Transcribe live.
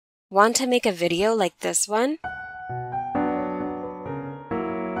Want to make a video like this one?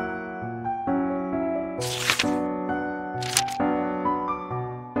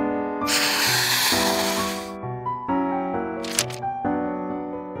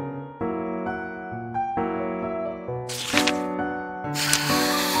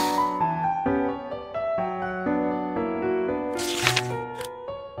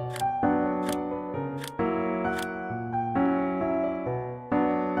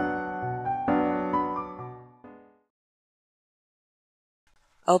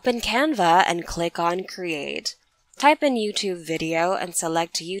 Open Canva and click on Create. Type in YouTube video and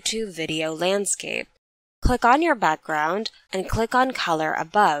select YouTube Video Landscape. Click on your background and click on Color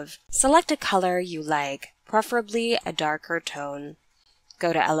above. Select a color you like, preferably a darker tone.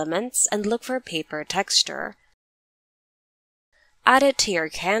 Go to Elements and look for Paper Texture. Add it to your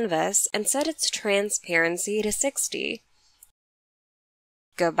canvas and set its transparency to 60.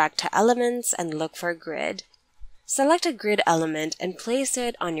 Go back to Elements and look for Grid. Select a grid element and place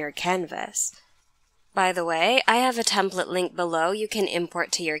it on your canvas. By the way, I have a template link below you can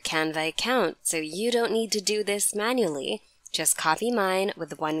import to your Canva account, so you don't need to do this manually. Just copy mine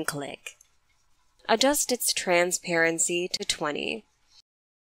with one click. Adjust its transparency to 20.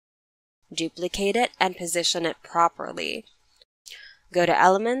 Duplicate it and position it properly. Go to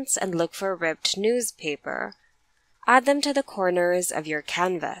Elements and look for ripped newspaper. Add them to the corners of your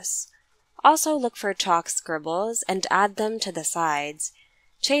canvas. Also look for chalk scribbles and add them to the sides.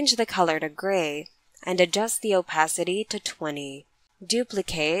 Change the color to gray and adjust the opacity to 20.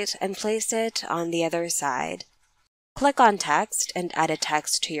 Duplicate and place it on the other side. Click on Text and add a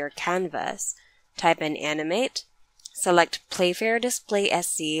text to your canvas. Type in Animate. Select Playfair Display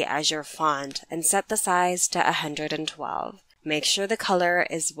SC as your font and set the size to 112. Make sure the color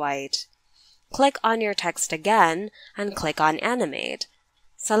is white. Click on your text again and click on Animate.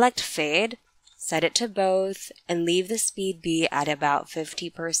 Select Fade, set it to both, and leave the speed be at about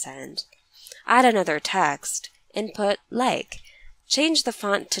 50%. Add another text, input like. Change the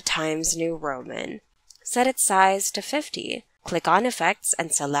font to Times New Roman. Set its size to 50. Click on Effects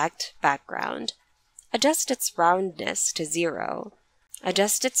and select Background. Adjust its roundness to 0.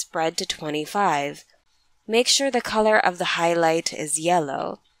 Adjust its spread to 25. Make sure the color of the highlight is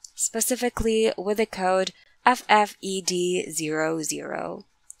yellow, specifically with the code FFED00.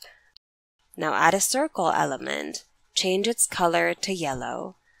 Now add a circle element. Change its color to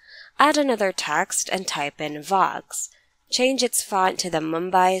yellow. Add another text and type in VOX. Change its font to the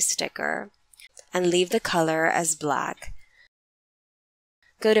Mumbai sticker and leave the color as black.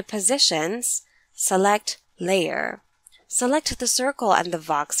 Go to Positions, select Layer. Select the circle and the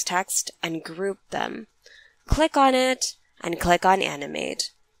VOX text and group them. Click on it and click on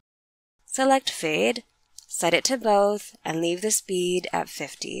Animate. Select Fade, set it to both, and leave the speed at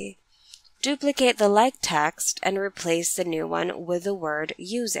 50. Duplicate the like text and replace the new one with the word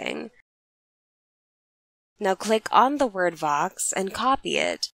Using. Now click on the word VOX and copy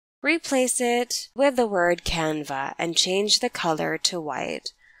it. Replace it with the word Canva and change the color to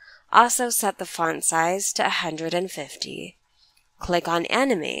white. Also set the font size to 150. Click on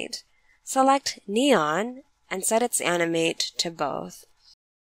Animate. Select Neon and set its Animate to both.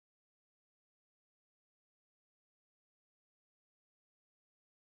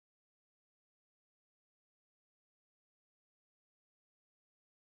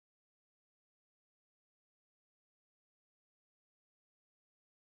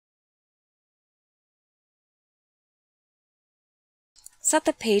 Set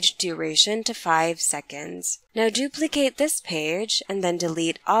the page duration to 5 seconds. Now duplicate this page and then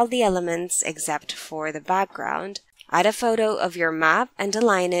delete all the elements except for the background. Add a photo of your map and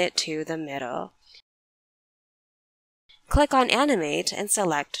align it to the middle. Click on Animate and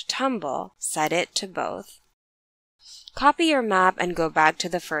select Tumble. Set it to both. Copy your map and go back to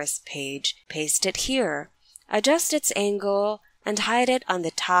the first page. Paste it here. Adjust its angle and hide it on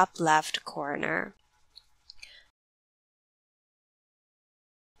the top left corner.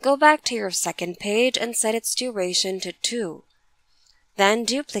 Go back to your second page and set its duration to 2. Then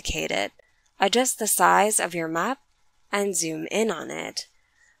duplicate it. Adjust the size of your map and zoom in on it.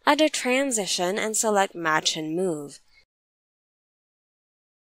 Add a transition and select Match and Move.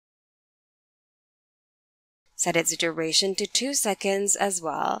 Set its duration to 2 seconds as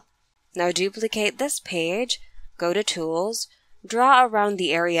well. Now duplicate this page, go to Tools, draw around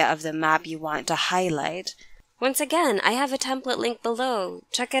the area of the map you want to highlight. Once again, I have a template link below.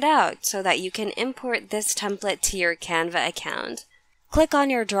 Check it out so that you can import this template to your Canva account. Click on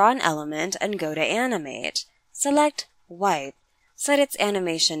your drawn element and go to Animate. Select Wipe. Set its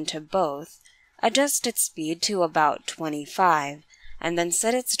animation to both. Adjust its speed to about 25. and then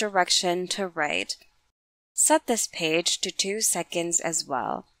set its direction to right. Set this page to 2 seconds as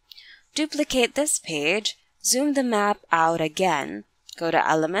well. Duplicate this page, zoom the map out again, go to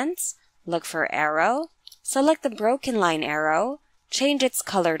Elements, look for Arrow, select the broken line arrow, change its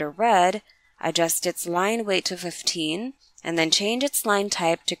color to red, adjust its line weight to 15, and then change its line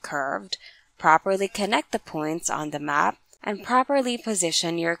type to curved. Properly connect the points on the map and properly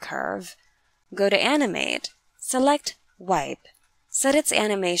position your curve. Go to Animate, select Wipe, set its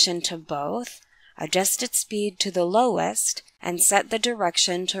animation to both, adjust its speed to the lowest, and set the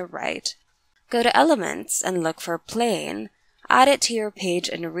direction to right. Go to Elements and look for Plane, add it to your page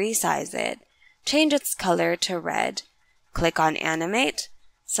and resize it. Change its color to red. Click on Animate,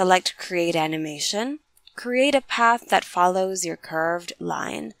 select Create Animation, create a path that follows your curved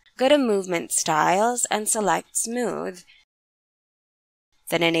line. Go to Movement Styles and select Smooth.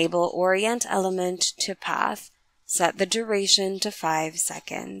 Then enable Orient Element to Path. Set the duration to 5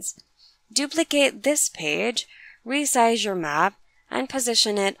 seconds. Duplicate this page, resize your map, and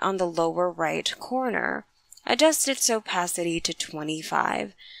position it on the lower right corner. Adjust its opacity to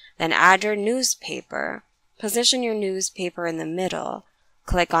 25. Then add your newspaper. Position your newspaper in the middle.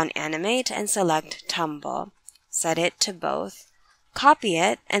 Click on Animate and select Tumble. Set it to both. Copy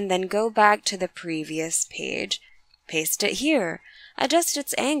it and then go back to the previous page. Paste it here. Adjust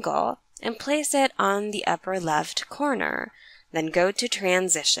its angle and place it on the upper left corner. Then go to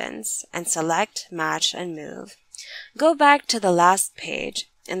Transitions and select Match and Move. Go back to the last page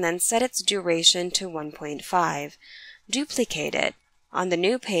and then set its duration to 1.5. Duplicate it. On the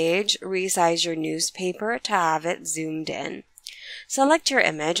new page, resize your newspaper to have it zoomed in. Select your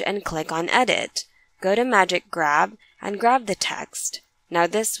image and click on Edit. Go to Magic Grab and grab the text. Now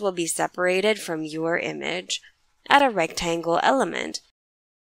this will be separated from your image. Add a rectangle element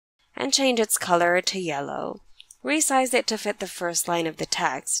and change its color to yellow. Resize it to fit the first line of the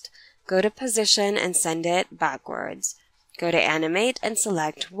text. Go to Position and send it backwards. Go to Animate and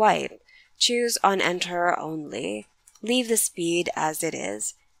select Wipe. Choose on Enter only. Leave the speed as it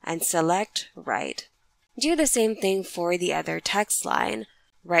is and select Right. Do the same thing for the other text line.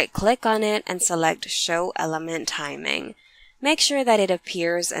 Right-click on it and select Show Element Timing. Make sure that it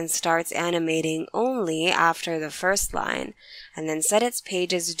appears and starts animating only after the first line, and then set its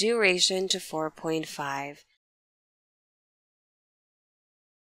page's duration to 4.5.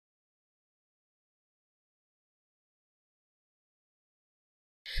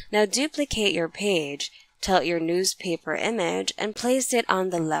 Now duplicate your page, tilt your newspaper image, and place it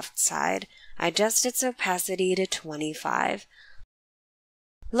on the left side. Adjust its opacity to 25.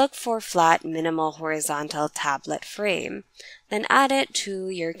 Look for Flat Minimal Horizontal Tablet Frame, then add it to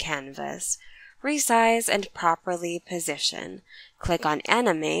your canvas. Resize and properly position. Click on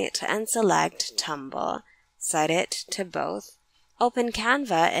Animate and select Tumble. Set it to both. Open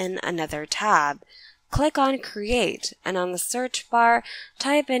Canva in another tab. Click on Create, and on the search bar,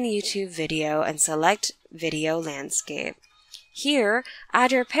 type in YouTube video and select Video Landscape. Here,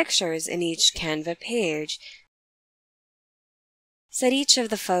 add your pictures in each Canva page. Set each of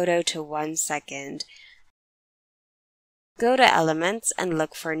the photo to 1 second. Go to Elements and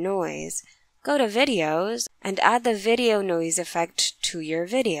look for Noise. Go to Videos and add the video noise effect to your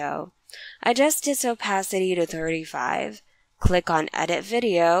video. Adjust its opacity to 35. Click on Edit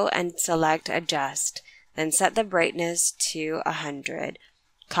Video and select Adjust. Then set the brightness to 100.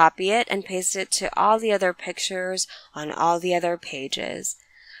 Copy it and paste it to all the other pictures on all the other pages.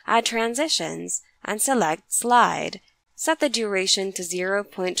 Add transitions and select Slide. Set the duration to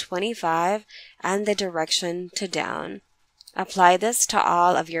 0.25 and the direction to down. Apply this to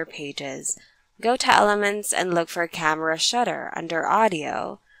all of your pages. Go to Elements and look for Camera Shutter under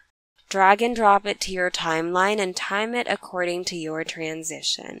Audio. Drag and drop it to your timeline and time it according to your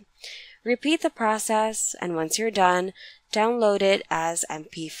transition. Repeat the process, and once you're done, download it as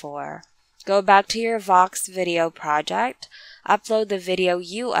MP4. Go back to your VOX video project, upload the video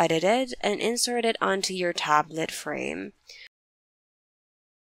you edited, and insert it onto your tablet frame.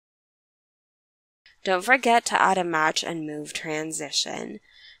 Don't forget to add a match and move transition.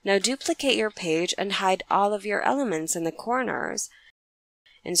 Now duplicate your page and hide all of your elements in the corners.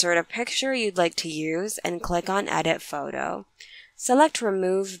 Insert a picture you'd like to use and click on Edit Photo. Select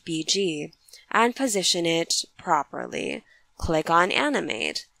Remove BG and position it properly. Click on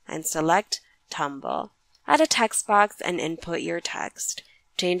Animate and select Tumble. Add a text box and input your text.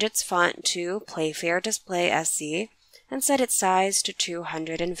 Change its font to Playfair Display SC and set its size to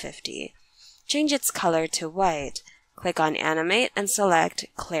 250. Change its color to white. Click on Animate and select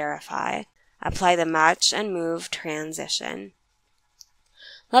Clarify. Apply the match and move transition.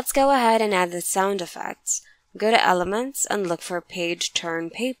 Let's go ahead and add the sound effects. Go to Elements and look for Page Turn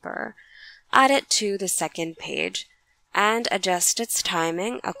Paper. Add it to the second page and adjust its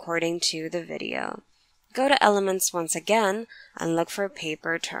timing according to the video. Go to Elements once again and look for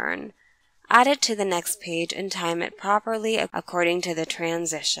Paper Turn. Add it to the next page and time it properly according to the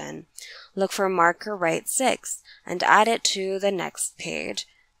transition. Look for Marker Right 6 and add it to the next page.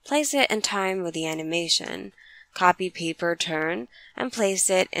 Place it in time with the animation. Copy Paper Turn and place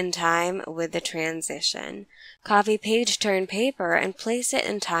it in time with the transition. Copy Page Turn Paper and place it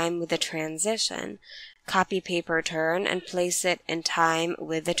in time with the transition. Copy Paper Turn and place it in time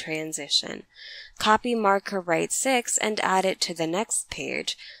with the transition. Copy Marker Right 6 and add it to the next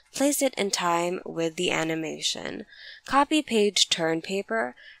page. Place it in time with the animation. Copy Page Turn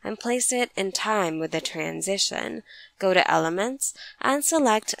Paper and place it in time with the transition. Go to Elements and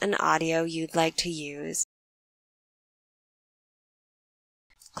select an audio you'd like to use.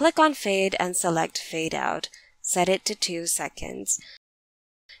 Click on Fade and select Fade Out. Set it to 2 seconds.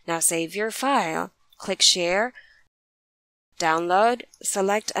 Now save your file. Click Share, Download,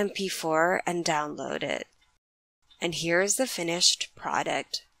 select MP4 and download it. And here's the finished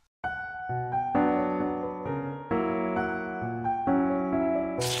product.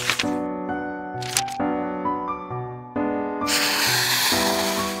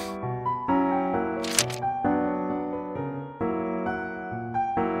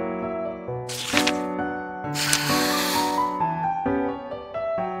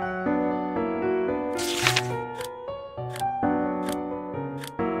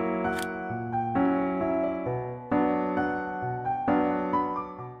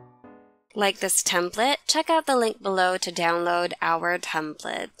 Like this template, check out the link below to download our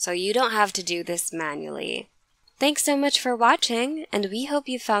template so you don't have to do this manually. Thanks so much for watching, and we hope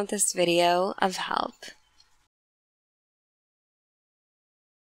you found this video of help.